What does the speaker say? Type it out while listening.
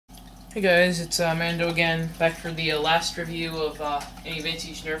Hey guys, it's Mando again, back for the last review of any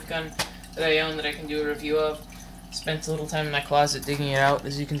vintage Nerf gun that I own that I can do a review of. Spent a little time in my closet digging it out,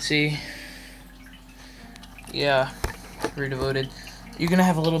 as you can see. Yeah, very devoted. You're gonna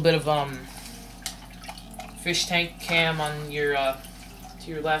have a little bit of fish tank cam on your to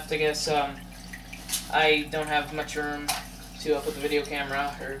your left, I guess. I don't have much room to put the video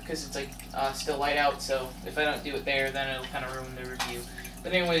camera, or because it's like still light out. So if I don't do it there, then it'll kind of ruin the review.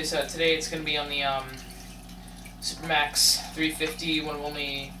 But anyways, today it's going to be on the supermaxx 350, one of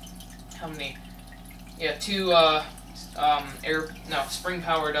only, how many? Yeah, two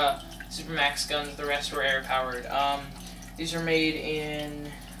spring-powered supermaxx guns. The rest were air-powered. These are made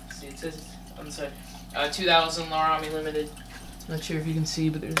in, let's see, it says on the side, 2000 larami limited. I'm not sure if you can see,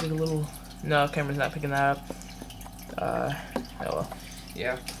 but there's like a little, no, camera's not picking that up. Oh well.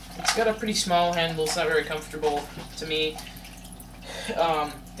 Yeah, it's got a pretty small handle. It's not very comfortable to me.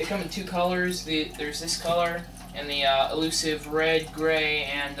 They come in two colors. There's this color and the elusive red, gray,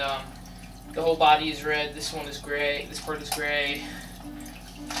 and the whole body is red. This one is gray. This part is gray,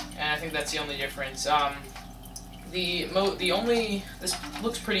 and I think that's the only difference. This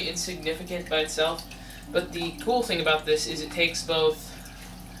looks pretty insignificant by itself, but the cool thing about this is it takes both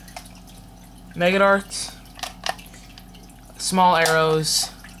mega darts, small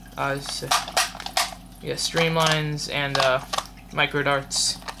arrows, streamlines, and micro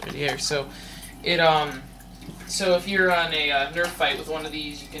darts through the air. So it so if you're on a Nerf fight with one of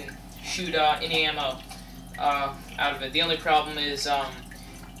these, you can shoot any ammo out of it. The only problem is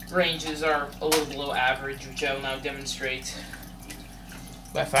ranges are a little below average, which I will now demonstrate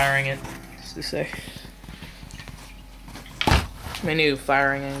by firing it. Just to say, my new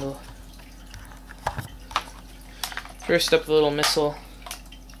firing angle. First up, the little missile.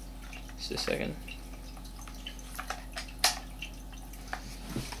 Just a second.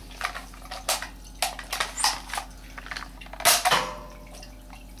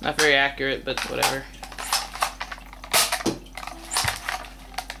 Not very accurate, but whatever.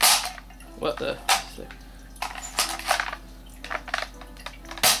 What the?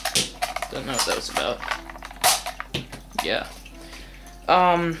 Don't know what that was about. Yeah.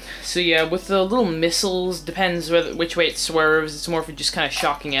 So yeah, with the little missiles, depends which way it swerves. It's more for just kind of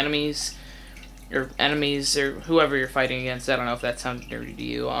shocking enemies, or whoever you're fighting against. I don't know if that sounded nerdy to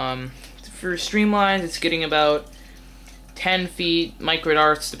you. For streamlines, it's getting about 10 feet, micro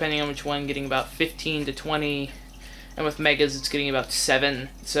darts, depending on which one, getting about 15 to 20, and with megas, it's getting about 7.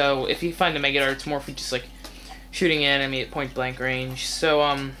 So if you find a mega dart, it's more for just like shooting an enemy at point blank range.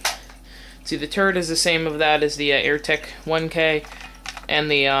 So see, the turret is the same of that as the AirTech 1K,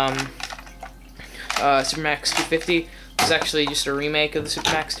 and the supermaxx 250. It's actually just a remake of the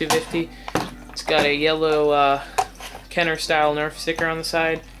supermaxx 250. It's got a yellow Kenner style Nerf sticker on the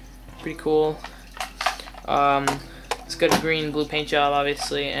side, pretty cool. It's got a green blue paint job,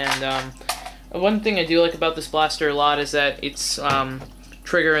 obviously, and one thing I do like about this blaster a lot is that its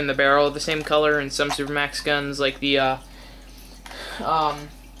trigger and the barrel are the same color. In some supermaxx guns, like the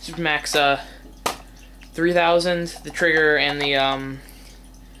supermaxx 3000, the trigger and the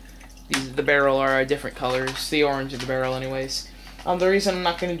barrel are different colors. The orange of the barrel, anyways. The reason I'm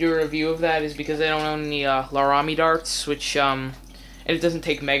not going to do a review of that is because I don't own any larami darts, which and it doesn't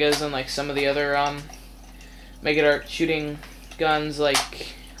take megas unlike some of the other mega dart shooting guns,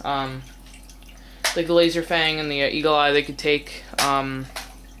 like the Laser Fang and the Eagle Eye. They could take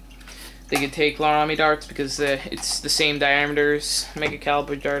larami darts because it's the same diameters. Mega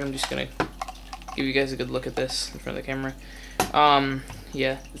caliber dart. I'm just gonna give you guys a good look at this in front of the camera.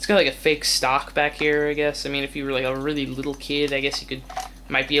 Yeah, it's got like a fake stock back here, I guess. I mean, if you were like a really little kid, I guess you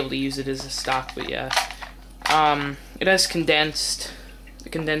might be able to use it as a stock, but yeah. It has a condensed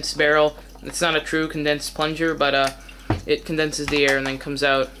barrel. It's not a true condensed plunger, but it condenses the air and then comes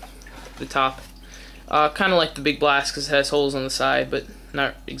out the top. Kind of like the Big Blast because it has holes on the side, but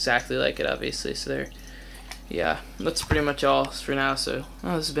not exactly like it, obviously. So there, yeah, that's pretty much all for now. So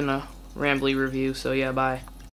this has been a rambly review. So yeah, bye.